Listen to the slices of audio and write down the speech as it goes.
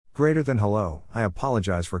Greater than hello, I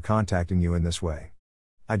apologize for contacting you in this way.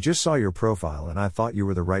 I just saw your profile and I thought you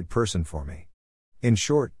were the right person for me. In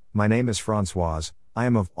short, my name is Françoise, I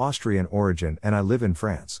am of Austrian origin and I live in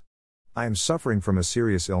France. I am suffering from a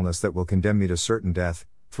serious illness that will condemn me to certain death,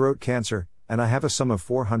 throat cancer, and I have a sum of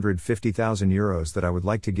 450,000 euros that I would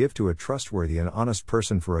like to give to a trustworthy and honest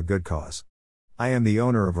person for a good cause. I am the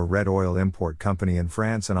owner of a red oil import company in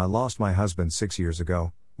France and I lost my husband 6 years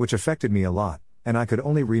ago, which affected me a lot, and I could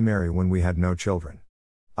only remarry when we had no children.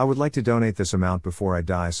 I would like to donate this amount before I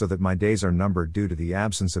die so that my days are numbered due to the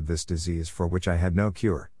absence of this disease for which I had no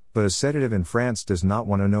cure, but a sedative in France does not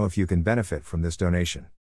want to know if you can benefit from this donation.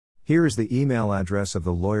 Here is the email address of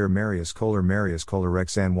the lawyer Marius Kohler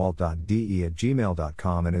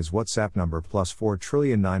mariuskohler@gmail.com and his WhatsApp number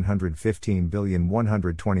 +4 915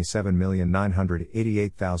 127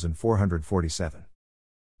 988,447.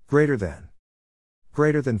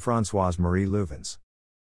 Greater than Françoise Marie Louvens.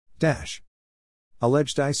 Dash.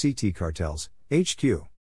 Alleged ICT cartels, HQ.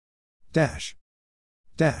 Dash.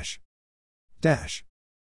 Dash. Dash.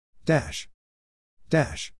 Dash.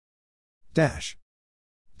 Dash. Dash.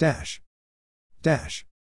 Dash. Dash.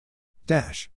 Dash.